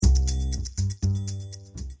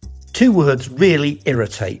two words really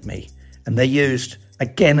irritate me, and they're used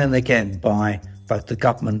again and again by both the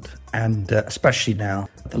government and especially now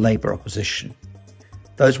the Labour opposition.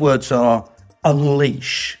 Those words are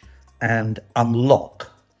unleash and unlock,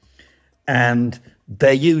 and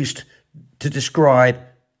they're used to describe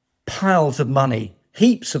piles of money,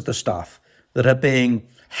 heaps of the stuff that are being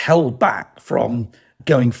held back from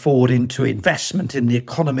going forward into investment in the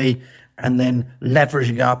economy and then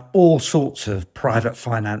leveraging up all sorts of private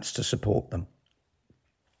finance to support them.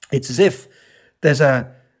 It's as if there's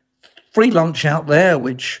a free lunch out there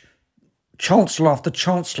which chancellor after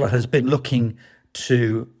chancellor has been looking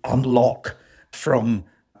to unlock from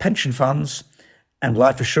pension funds and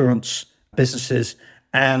life assurance businesses,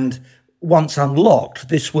 and once unlocked,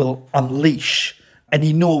 this will unleash an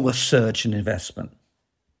enormous surge in investment.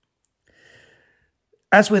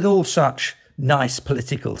 As with all such nice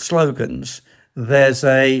political slogans, there's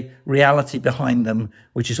a reality behind them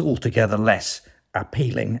which is altogether less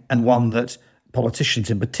appealing, and one that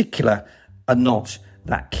politicians in particular are not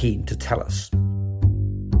that keen to tell us.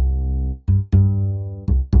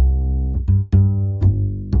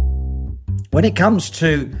 When it comes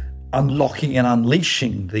to unlocking and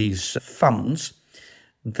unleashing these funds,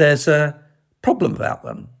 there's a problem about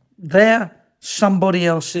them. They're somebody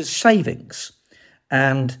else's savings.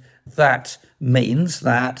 And that means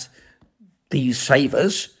that these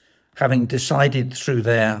savers, having decided through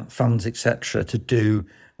their funds, etc., to do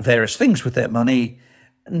various things with their money,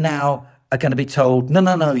 now are going to be told,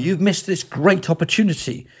 no, you've missed this great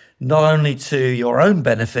opportunity, not only to your own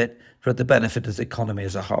benefit, but the benefit of the economy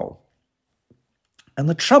as a whole. And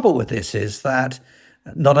the trouble with this is that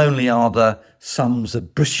not only are the sums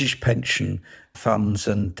of British pension funds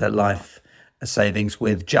and life savings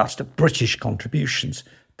with just British contributions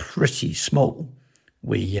pretty small.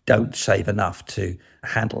 We don't save enough to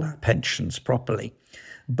handle our pensions properly.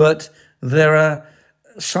 But they're a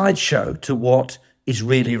sideshow to what is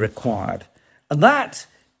really required. And that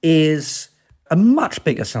is a much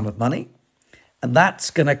bigger sum of money. And that's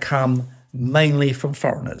going to come mainly from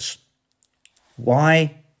foreigners.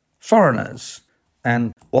 Why foreigners?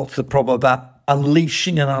 And what's the problem about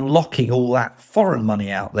unleashing and unlocking all that foreign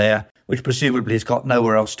money out there, which presumably has got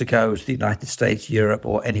nowhere else to go to the United States, Europe,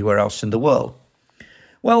 or anywhere else in the world?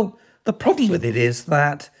 Well, the problem with it is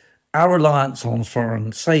that our reliance on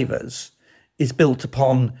foreign savers is built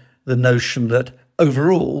upon the notion that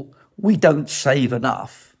overall we don't save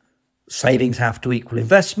enough. Savings have to equal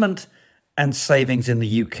investment, and savings in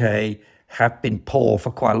the UK have been poor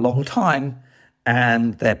for quite a long time,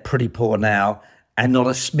 and they're pretty poor now, and not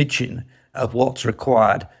a smidgen of what's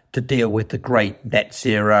required to deal with the great net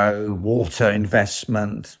zero, water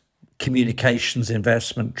investment, communications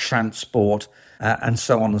investment, transport, and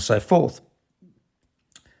so on and so forth.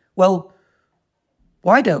 Well,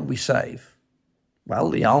 why don't we save? Well,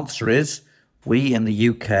 the answer is we in the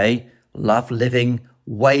UK love living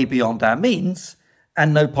way beyond our means,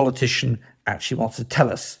 and no politician actually wants to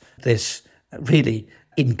tell us this really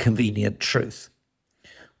inconvenient truth.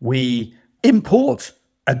 We import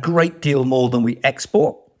a great deal more than we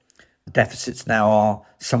export. The deficits now are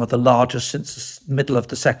some of the largest since the middle of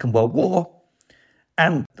the Second World War.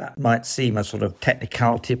 And that might seem a sort of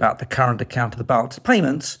technicality about the current account of the balance of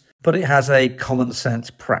payments, but it has a common sense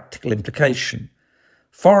practical implication.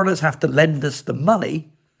 Foreigners have to lend us the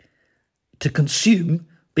money to consume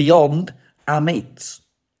beyond our means.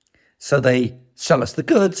 So they sell us the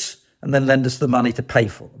goods and then lend us the money to pay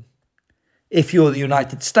for them. If you're the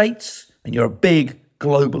United States and you're a big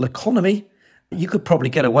global economy, you could probably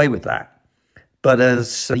get away with that. But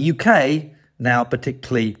as the UK, now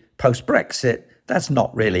particularly post-Brexit, that's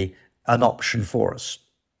not really an option for us.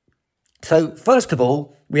 So first of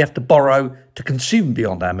all, we have to borrow to consume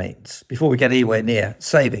beyond our means before we get anywhere near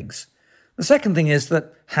savings. The second thing is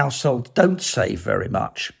that households don't save very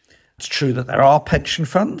much. It's true that there are pension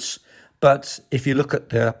funds, but if you look at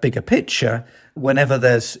the bigger picture, whenever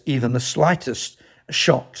there's even the slightest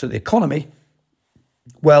shock to the economy,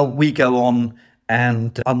 well, we go on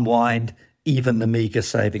and unwind even the meagre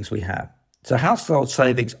savings we have. So household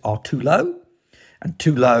savings are too low, and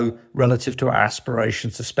too low relative to our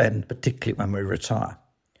aspirations to spend, particularly when we retire.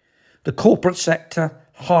 The corporate sector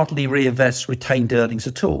hardly reinvests retained earnings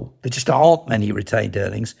at all. There just aren't many retained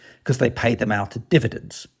earnings because they pay them out as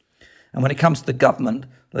dividends. And when it comes to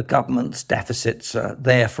the government's deficits are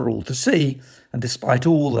there for all to see. And despite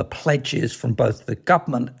all the pledges from both the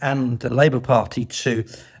government and the Labour Party to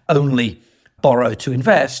only borrow to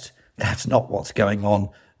invest, that's not what's going on,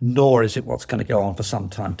 nor is it what's going to go on for some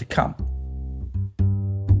time to come.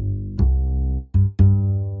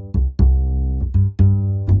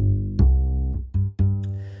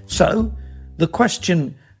 So the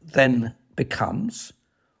question then becomes,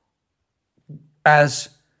 as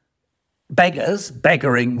beggars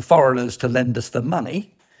beggaring foreigners to lend us the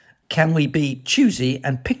money, can we be choosy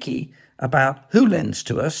and picky about who lends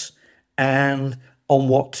to us and on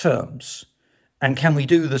what terms? And can we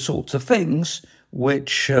do the sorts of things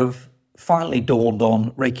which have finally dawned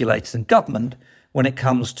on regulators and government when it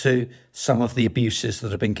comes to some of the abuses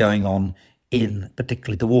that have been going on in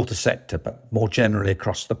particularly the water sector, but more generally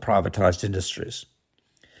across the privatised industries?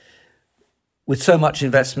 With so much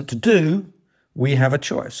investment to do, we have a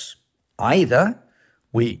choice. Either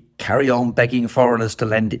we carry on begging foreigners to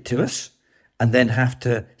lend it to us and then have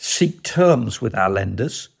to seek terms with our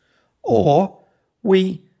lenders, or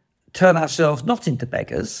we turn ourselves not into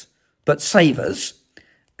beggars, but savers,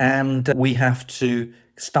 and we have to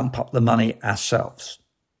stump up the money ourselves.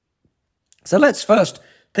 So let's first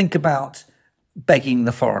think about begging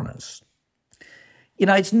the foreigners.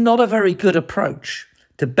 It's not a very good approach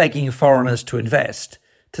to begging foreigners to invest,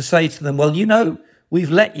 to say to them, well, we've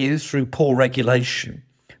let you, through poor regulation,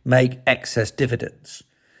 make excess dividends.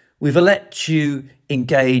 We've let you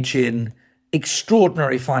engage in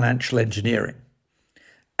extraordinary financial engineering.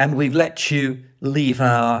 And we've let you leave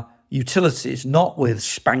our utilities not with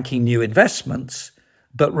spanking new investments,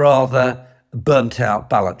 but rather burnt out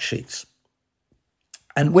balance sheets.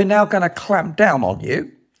 And we're now going to clamp down on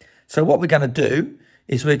you. So what we're going to do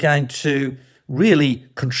is we're going to really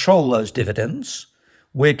control those dividends.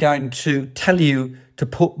 We're going to tell you to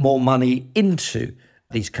put more money into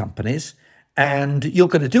these companies, and you're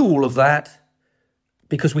going to do all of that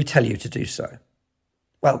because we tell you to do so.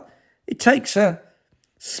 Well, it takes a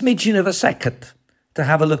smidgen of a second to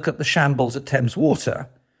have a look at the shambles at Thames Water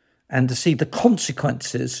and to see the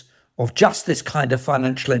consequences of just this kind of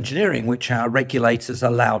financial engineering which our regulators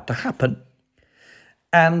allowed to happen,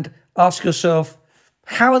 and ask yourself,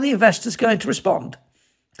 how are the investors going to respond?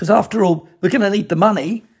 Because after all, we're going to need the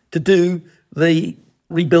money to do the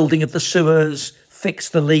rebuilding of the sewers, fix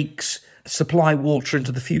the leaks, supply water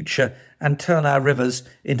into the future, and turn our rivers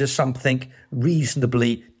into something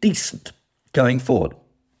reasonably decent going forward.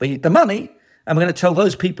 We need the money, and we're going to tell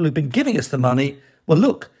those people who've been giving us the money, well,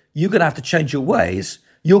 look, you're going to have to change your ways.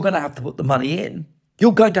 You're going to have to put the money in.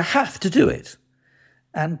 You're going to have to do it.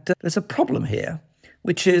 And there's a problem here,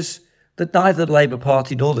 which is that neither the Labour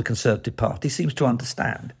Party nor the Conservative Party seems to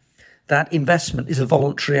understand that investment is a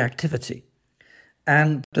voluntary activity.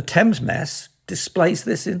 And the Thames mess displays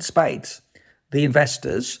this in spades. The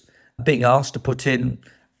investors are being asked to put in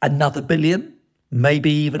another billion,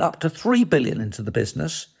 maybe even up to 3 billion into the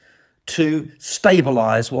business to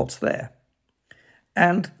stabilise what's there.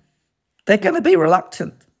 And they're going to be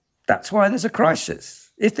reluctant. That's why there's a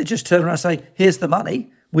crisis. If they just turn around and say, here's the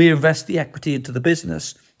money, we invest the equity into the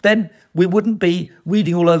business, then we wouldn't be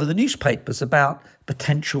reading all over the newspapers about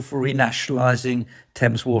potential for renationalising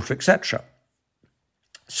Thames Water, etc.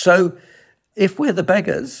 So if we're the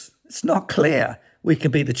beggars, it's not clear we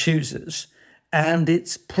can be the choosers. And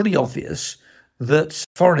it's pretty obvious that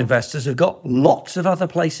foreign investors have got lots of other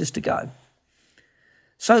places to go.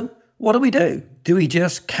 So what do? Do we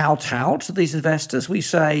just kowtow to these investors? We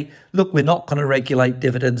say, look, we're not going to regulate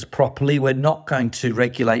dividends properly. We're not going to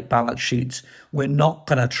regulate balance sheets. We're not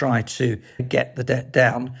going to try to get the debt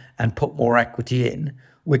down and put more equity in.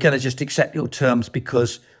 We're going to just accept your terms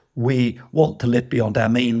because we want to live beyond our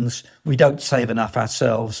means. We don't save enough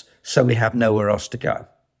ourselves, so we have nowhere else to go.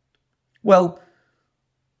 Well,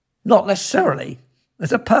 not necessarily.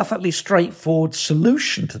 There's a perfectly straightforward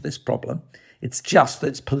solution to this problem. It's just that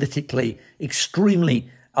it's politically extremely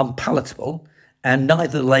unpalatable, and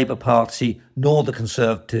neither the Labour Party nor the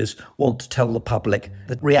Conservatives want to tell the public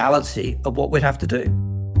the reality of what we'd have to do.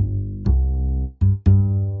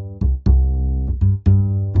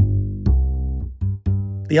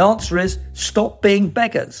 The answer is stop being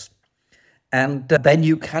beggars, and then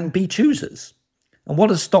you can be choosers. And what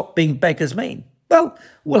does stop being beggars mean? Well,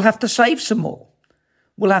 we'll have to save some more.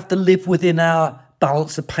 We'll have to live within our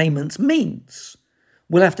balance of payments means.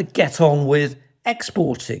 We'll have to get on with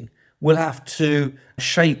exporting. We'll have to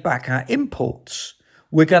shave back our imports.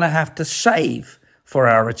 We're going to have to save for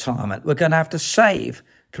our retirement. We're going to have to save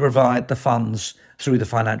to provide the funds through the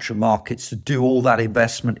financial markets to do all that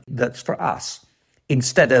investment that's for us,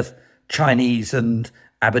 instead of Chinese and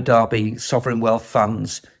Abu Dhabi sovereign wealth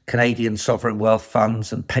funds, Canadian sovereign wealth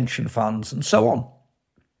funds and pension funds and so on.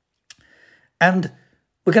 And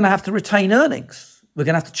we're going to have to retain earnings. We're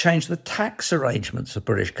going to have to change the tax arrangements of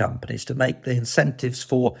British companies to make the incentives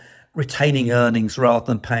for retaining earnings rather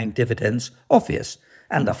than paying dividends obvious.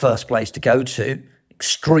 And the first place to go to,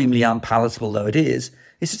 extremely unpalatable though it is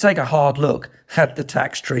is to take a hard look at the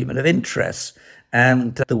tax treatment of interest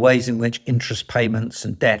and the ways in which interest payments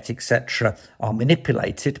and debt, etc., are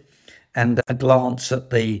manipulated. And a glance at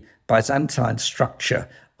the Byzantine structure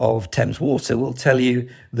of Thames Water will tell you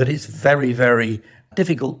that it's very, very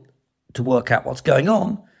difficult to work out what's going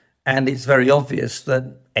on. And it's very obvious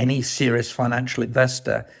that any serious financial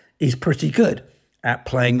investor is pretty good at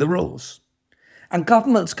playing the rules. And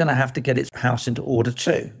government's going to have to get its house into order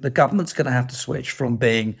too. The government's going to have to switch from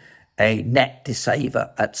being a net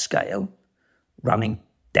desaver at scale, running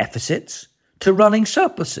deficits, to running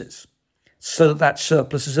surpluses, so that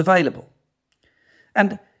surplus is available.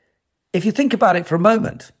 And if you think about it for a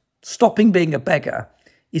moment, stopping being a beggar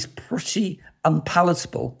is pretty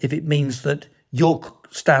unpalatable if it means that your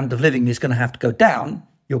standard of living is going to have to go down,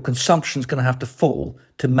 your consumption is going to have to fall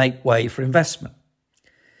to make way for investment.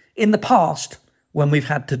 In the past, when we've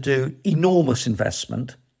had to do enormous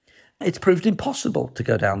investment, it's proved impossible to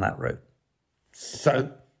go down that route.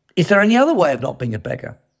 So, is there any other way of not being a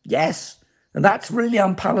beggar? Yes, and that's really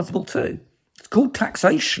unpalatable too. It's called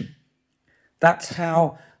taxation. That's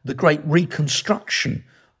how the great reconstruction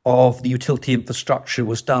of the utility infrastructure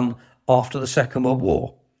was done after the Second World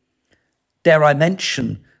War. Dare I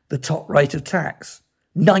mention the top rate of tax?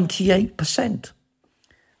 98%,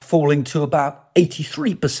 falling to about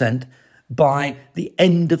 83% by the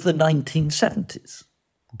end of the 1970s.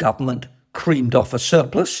 Government creamed off a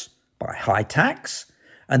surplus by high tax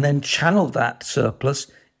and then channeled that surplus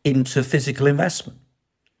into physical investment.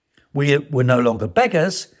 We were no longer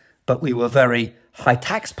beggars, but we were very high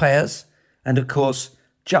taxpayers. And of course,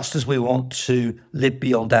 just as we want to live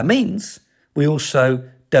beyond our means, we also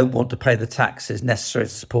don't want to pay the taxes necessary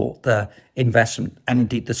to support the investment and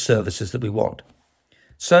indeed the services that we want.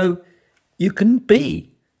 So you can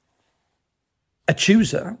be a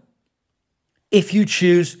chooser if you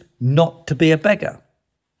choose not to be a beggar.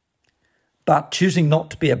 But choosing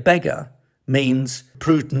not to be a beggar means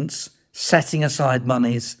prudence, setting aside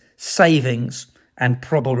monies, savings, and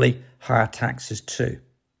probably higher taxes too.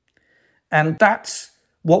 And that's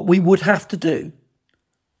what we would have to do.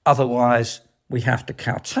 Otherwise, we have to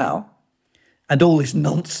kowtow. And all this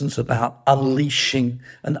nonsense about unleashing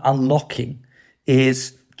and unlocking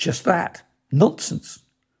is just that, nonsense.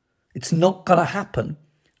 It's not going to happen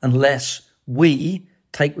unless we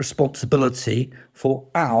take responsibility for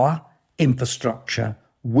our infrastructure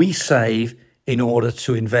we save in order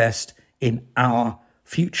to invest in our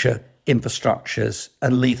future infrastructures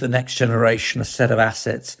and leave the next generation a set of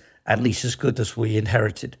assets at least as good as we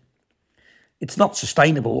inherited. It's not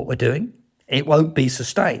sustainable what we're doing. It won't be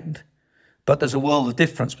sustained. But there's a world of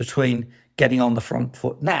difference between getting on the front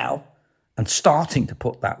foot now and starting to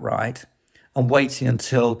put that right and waiting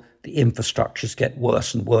until the infrastructures get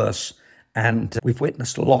worse and worse. And we've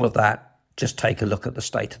witnessed a lot of that. Just take a look at the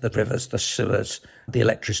state of the rivers, the sewers, the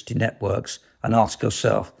electricity networks, and ask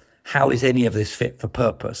yourself, how is any of this fit for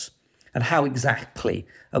purpose? And how exactly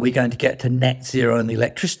are we going to get to net zero in the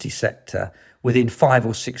electricity sector within 5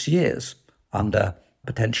 or 6 years under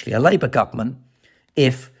potentially a Labour government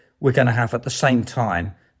if we're going to have at the same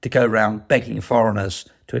time to go around begging foreigners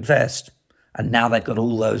to invest? And now they've got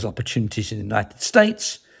all those opportunities in the United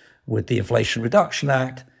States with the Inflation Reduction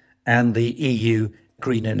Act and the EU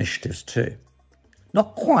green initiatives too.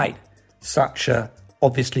 Not quite such a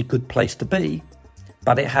obviously good place to be,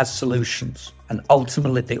 but it has solutions. And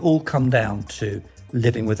ultimately, they all come down to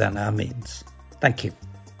living within our means. Thank you.